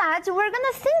do that, we're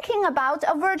going to thinking about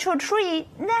a virtual tree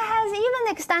that has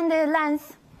even extended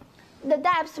length, the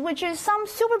depth, which is some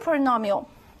super polynomial.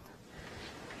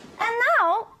 And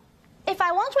now, if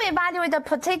I want to evaluate a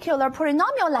particular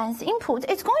polynomial length input,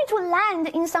 it's going to land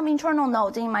in some internal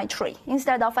node in my tree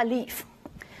instead of a leaf.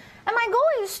 And my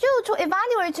goal is still to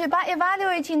evaluate it by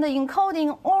evaluating the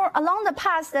encoding or along the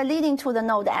path that leading to the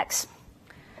node X.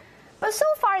 But so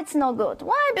far it's no good.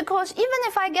 Why? Because even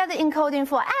if I get the encoding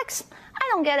for X, I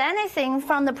don't get anything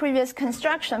from the previous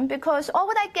construction because all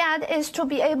what I get is to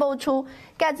be able to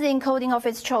get the encoding of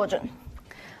its children.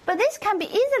 But this can be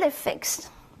easily fixed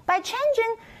by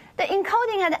changing the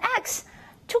encoding at X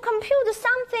to compute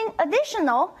something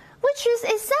additional, which is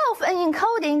itself an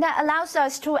encoding that allows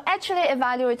us to actually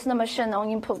evaluate the machine on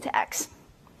input X.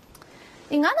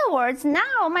 In other words,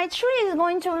 now my tree is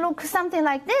going to look something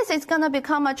like this. It's going to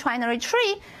become a trinary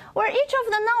tree where each of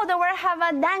the nodes will have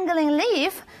a dangling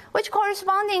leaf, which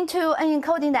corresponding to an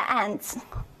encoding that ends.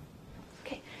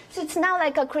 Okay, so it's now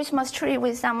like a Christmas tree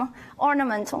with some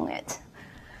ornament on it.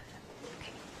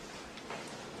 Okay.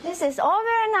 This is all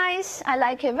very nice. I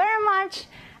like it very much,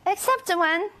 except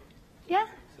when, yeah?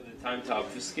 So the time to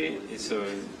obfuscate is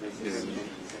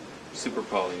super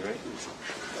poly, right?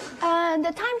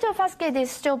 The time to obfuscate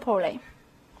is still poly,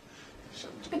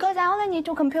 because I only need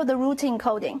to compute the root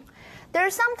encoding.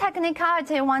 There's some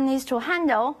technicality one needs to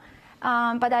handle,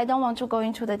 but I don't want to go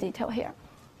into the detail here.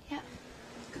 Yeah.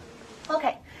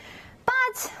 Okay,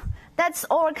 but that's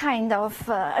all kind of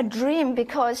a dream,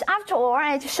 because after all,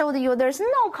 I showed you there's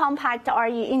no compact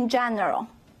RE in general.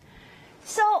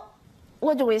 So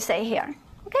what do we say here?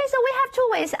 Okay, so we have two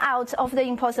ways out of the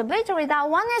impossibility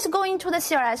result. One is going to the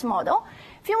CRS model.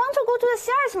 If you want to go to the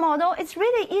CRS model, it's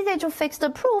really easy to fix the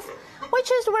proof,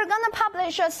 which is we're going to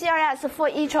publish a CRS for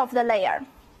each of the layer.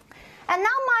 And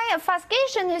now my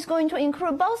obfuscation is going to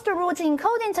include both the root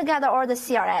encoding together or the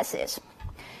CRSs.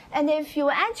 And if you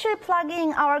actually plug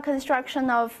in our construction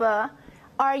of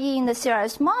RE in the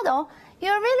CRS model, you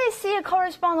really see it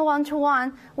correspond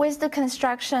one-to-one with the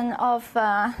construction of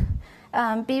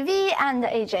BV and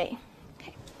AJ.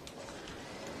 Okay.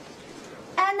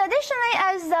 And additionally,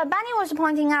 as Benny was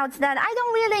pointing out, that I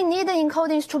don't really need the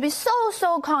encodings to be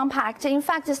so compact. In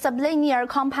fact, sublinear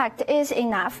compact is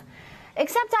enough.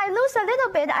 Except I lose a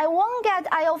little bit. I won't get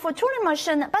I/O for Turing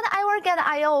machine, but I will get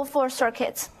I/O for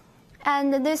circuits.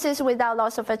 And this is without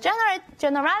loss of a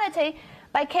generality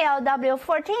by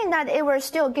KLW14 that it will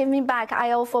still give me back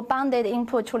I/O for bounded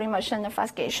input Turing machine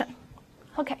obfuscation.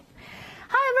 Okay.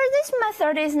 However, this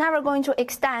method is never going to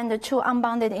extend to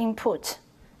unbounded input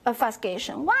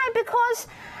obfuscation. Why? Because,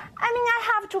 I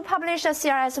have to publish a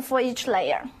CRS for each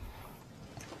layer.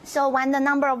 So when the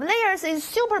number of layers is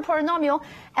super polynomial,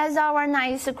 as our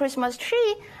nice Christmas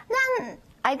tree, then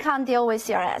I can't deal with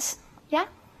CRS. Yeah?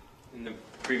 In the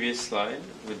previous slide,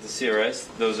 with the CRS,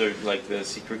 those are like the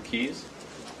secret keys?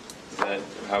 Is that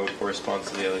how it corresponds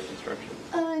to the other construction?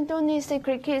 Don't need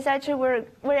secret keys. Actually,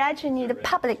 we actually need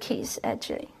public keys,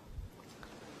 actually.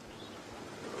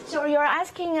 So you're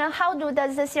asking how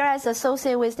does the CRS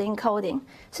associate with the encoding?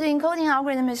 So the encoding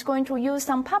algorithm is going to use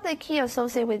some public key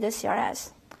associated with the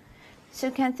CRS. So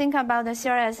you can think about the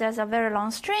CRS as a very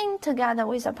long string together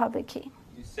with a public key.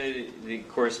 You say it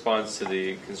corresponds to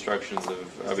the constructions of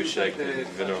Abhishek and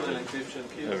Vinod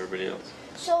and everybody else.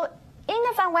 So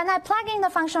when I plug in the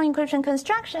functional encryption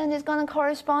construction, it's going to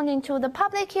correspond to the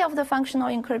public key of the functional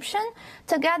encryption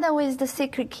together with the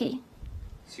secret key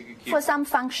for some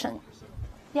function.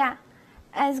 Yeah,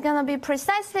 and it's going to be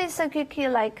precisely secret key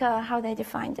like how they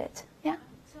defined it. Yeah.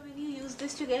 So when you use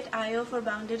this to get I/O for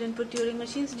bounded input Turing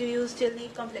machines, do you still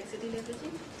need complexity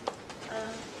leveraging?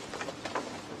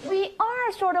 We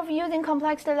are sort of using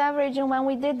complexity leveraging when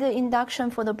we did the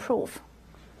induction for the proof,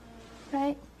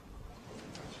 right?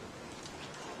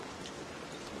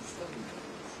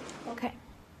 Okay.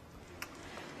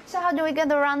 So how do we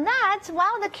get around that?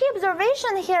 Well, the key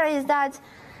observation here is that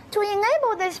to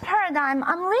enable this paradigm,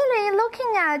 I'm really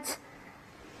looking at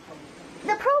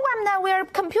the program that we're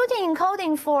computing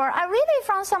encoding for are really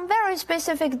from some very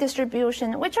specific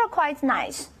distribution, which are quite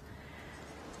nice.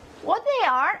 What they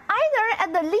are, either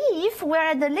at the leaf,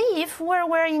 where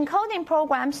we're encoding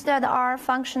programs that are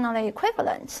functionally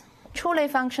equivalent, truly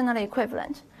functionally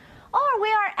equivalent. Or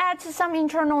we are at some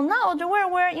internal node where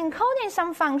we're encoding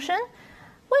some function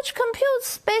which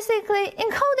computes basically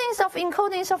encodings of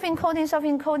encodings of encodings of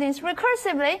encodings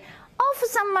recursively of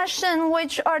some machine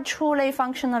which are truly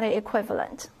functionally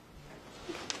equivalent.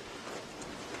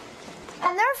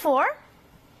 And therefore,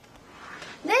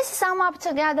 this sum up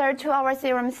together to our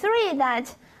theorem 3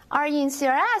 that RE in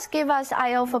CRS give us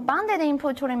I/O for bounded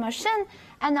input to the machine,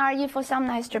 and RE for some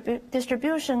nice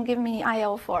distribution give me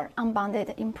I/O for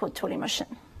unbounded input to the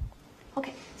machine.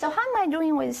 Okay, so how am I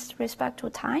doing with respect to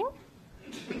time?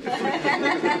 You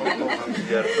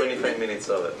are 25 minutes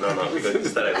over. No, because you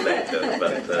started later,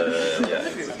 but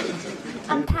yeah.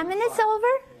 I'm 10 minutes over?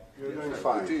 You're doing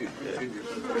fine.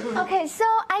 Okay, so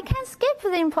I can skip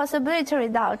the impossibility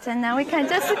redoubt, and then we can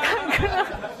just conclude.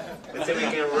 Let's say we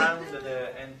can round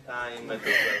the end time at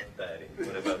 12:30.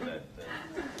 What about that?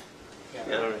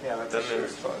 Yeah, that's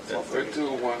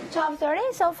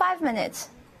 12:30, so 5 minutes.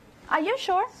 Are you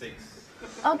sure? 6.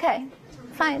 Okay,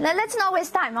 fine. Let's not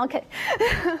waste time. Okay.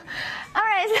 All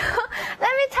right. So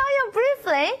let me tell you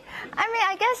briefly. I mean,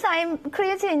 I guess I'm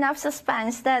creating enough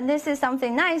suspense that this is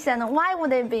something nice, and why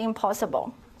would it be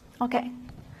impossible? Okay.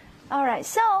 All right.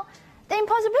 So the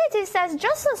impossibility says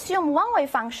just assume one-way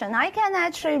function. I can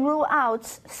actually rule out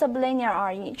sublinear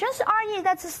RE. Just RE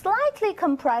that's slightly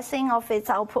compressing of its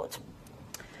output.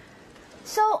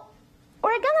 So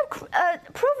we're going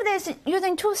to prove this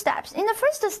using 2 steps. In the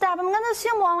first step, I'm going to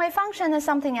assume one-way function is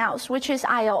something else, which is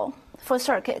I/O for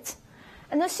circuits.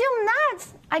 And assume that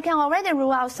I can already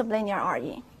rule out sublinear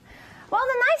RE. Well,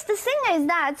 the nice thing is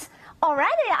that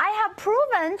already I have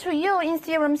proven to you in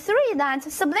theorem 3 that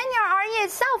sublinear RE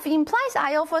itself implies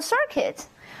I/O for circuit.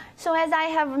 So as I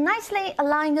have nicely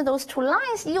aligned those 2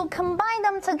 lines, you combine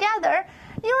them together,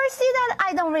 you will see that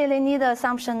I don't really need the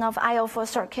assumption of I/O for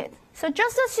circuit. So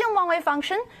just assume one-way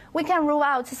function, we can rule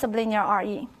out sublinear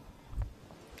RE.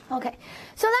 Okay,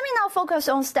 so let me now focus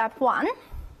on step 1.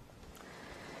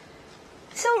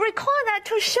 So recall that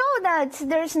to show that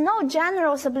there's no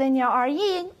general sublinear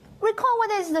RE, recall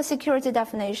what is the security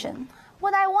definition.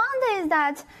 What I want is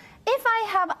that if I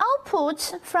have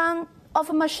output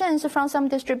of machines from some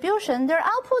distribution, their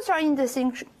outputs are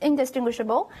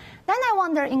indistinguishable, then I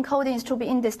want their encodings to be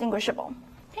indistinguishable.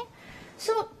 Okay?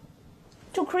 So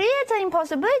to create an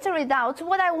impossibility redoubt,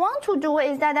 what I want to do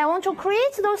is that I want to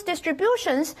create those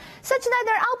distributions such that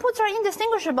their outputs are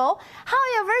indistinguishable.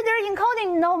 However, their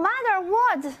encoding, no matter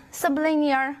what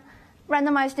sublinear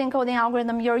randomized encoding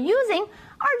algorithm you're using,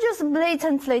 are just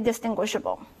blatantly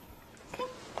distinguishable. Okay?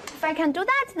 If I can do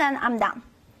that, then I'm done.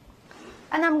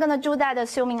 And I'm going to do that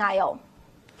assuming I/O.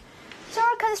 So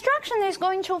our construction is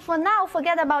going to, for now,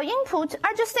 forget about input.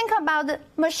 I just think about the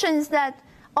machines that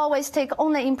always take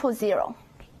only input 0.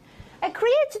 I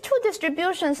create 2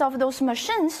 distributions of those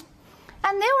machines,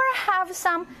 and they will have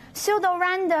some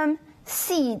pseudo-random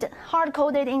seed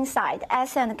hard-coded inside,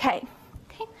 S and K.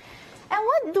 Okay? And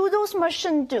what do those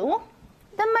machines do?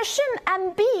 The machine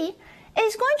MB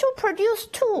is going to produce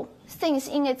 2 things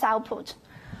in its output.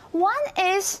 One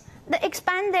is the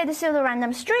expanded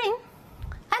pseudo-random string,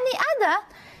 and the other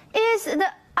is the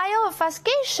I/O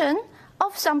obfuscation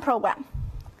of some program.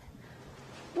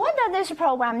 What does this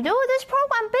program do? This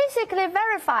program basically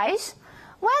verifies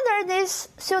whether this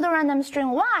pseudo-random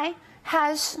string Y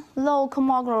has low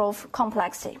Kolmogorov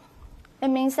complexity. It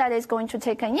means that it's going to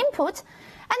take an input,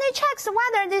 and it checks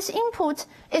whether this input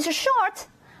is short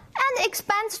and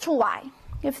expands to Y.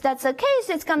 If that's the case,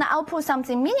 it's going to output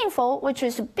something meaningful, which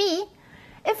is B.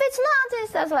 If it's not, it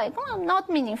says like, well, not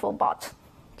meaningful, but.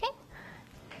 Okay?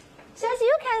 So as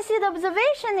you can see, the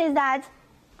observation is that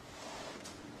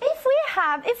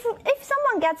if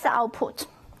someone gets the output,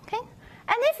 okay,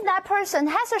 and if that person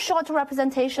has a short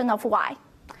representation of Y,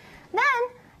 then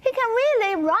he can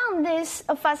really run this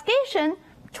obfuscation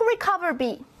to recover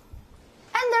B.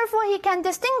 And therefore, he can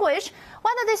distinguish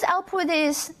whether this output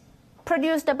is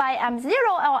produced by M0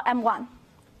 or M1.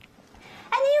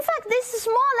 And in fact, this is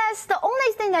more or less the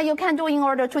only thing that you can do in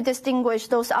order to distinguish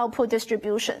those output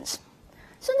distributions.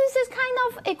 So this is kind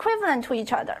of equivalent to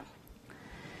each other.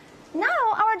 Now,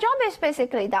 our job is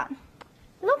basically done.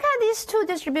 Look at these 2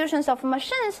 distributions of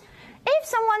machines. If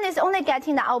someone is only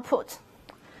getting the output,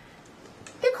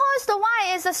 because the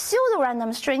Y is a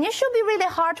pseudo-random string, it should be really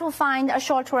hard to find a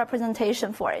short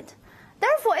representation for it.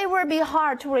 Therefore, it will be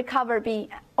hard to recover B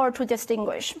or to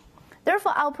distinguish.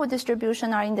 Therefore, output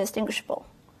distribution are indistinguishable.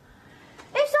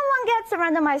 If someone gets a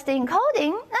randomized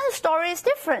encoding, then the story is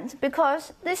different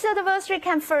because this adversary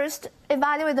can first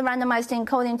evaluate the randomized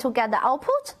encoding to get the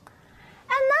output.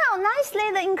 And now,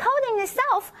 nicely, the encoding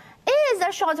itself is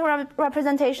a short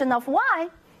representation of Y.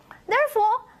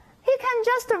 Therefore, he can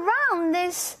just run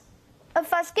this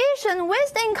obfuscation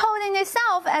with the encoding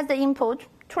itself as the input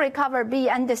to recover B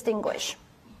and distinguish.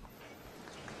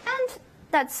 And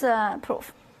that's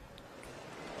proof.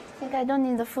 I think I don't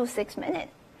need the full 6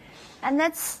 minutes. And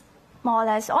that's more or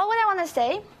less all what I want to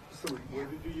say. So where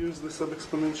did you use the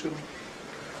sub-exponential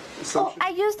assumption? Oh, I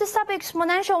used the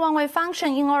sub-exponential one-way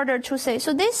function in order to say.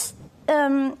 So this,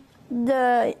 the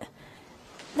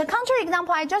counterexample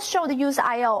I just showed use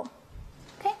I/O.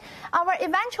 Okay, our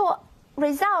eventual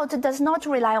result does not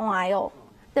rely on I/O.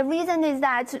 The reason is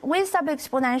that with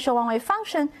sub-exponential one-way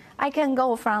function, I can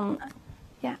go from,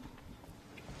 yeah.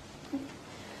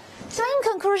 So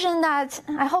in conclusion, that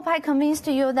I hope I convinced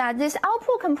you that this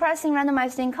output compressing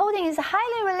randomized encoding is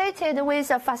highly related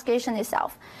with obfuscation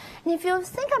itself. And if you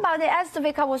think about it, as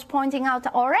Vika was pointing out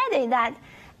already, that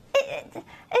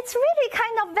it's really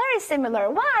kind of very similar.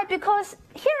 Why? Because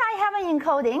here I have an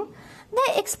encoding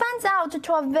that expands out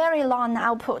to a very long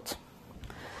output.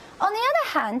 On the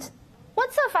other hand,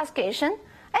 what's obfuscation?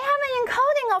 I have an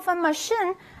encoding of a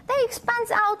machine that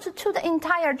expands out to the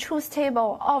entire truth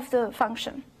table of the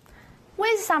function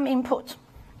with some input.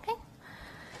 Okay?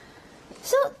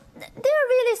 So they're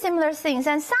really similar things,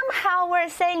 and somehow we're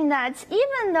saying that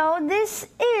even though this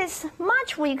is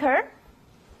much weaker,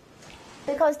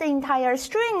 because the entire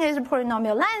string is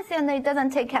polynomial length and it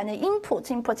doesn't take any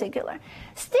input in particular,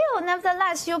 still,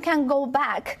 nevertheless, you can go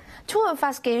back to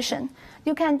obfuscation.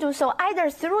 You can do so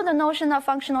either through the notion of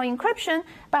functional encryption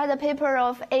by the paper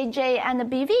of AJ and the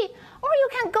BV, or you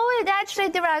can go it actually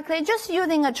directly just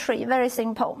using a tree, very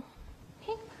simple.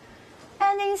 Okay?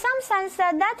 And in some sense,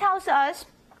 that tells us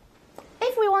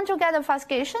if we want to get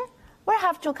obfuscation, we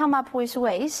have to come up with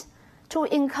ways to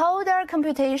encode our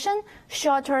computation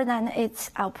shorter than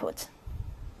its output.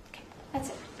 Okay, that's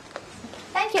it.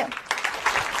 Thank you.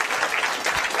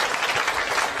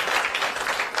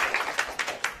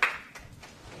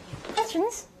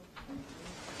 Questions?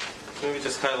 Maybe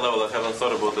just high level, I haven't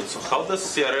thought about it. So how does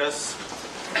CRS,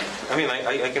 I mean,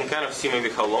 I can kind of see maybe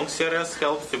how long CRS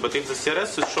helps you, but if the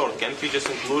CRS is short, can't you just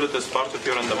include it as part of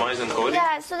your randomized encoding?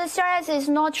 Yeah, so the CRS is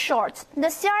not short. The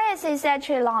CRS is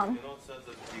actually long. You know, it says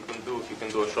that you can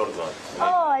do a short one.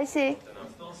 Oh, I see.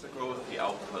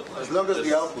 As long as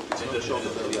the output is not shorter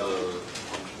than the output.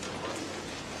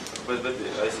 But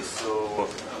I see,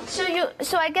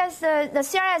 So I guess the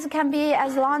CRS can be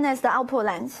as long as the output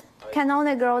length. Can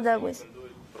only grow the width. You can do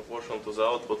it proportional to the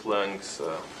output length,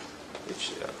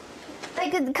 which, yeah.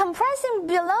 Like compressing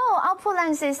below output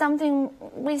length is something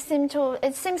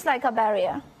it seems like a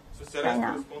barrier. So CRS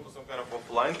corresponds to some kind of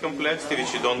offline complexity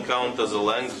which you don't count as a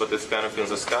length, but it's kind of in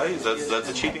the sky. That's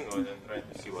a cheating, or then trying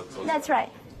to see what's on. That's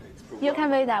right. You can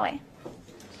read it that way.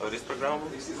 So it is programmable?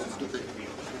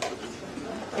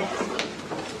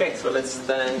 Okay, so let's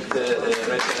thank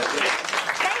the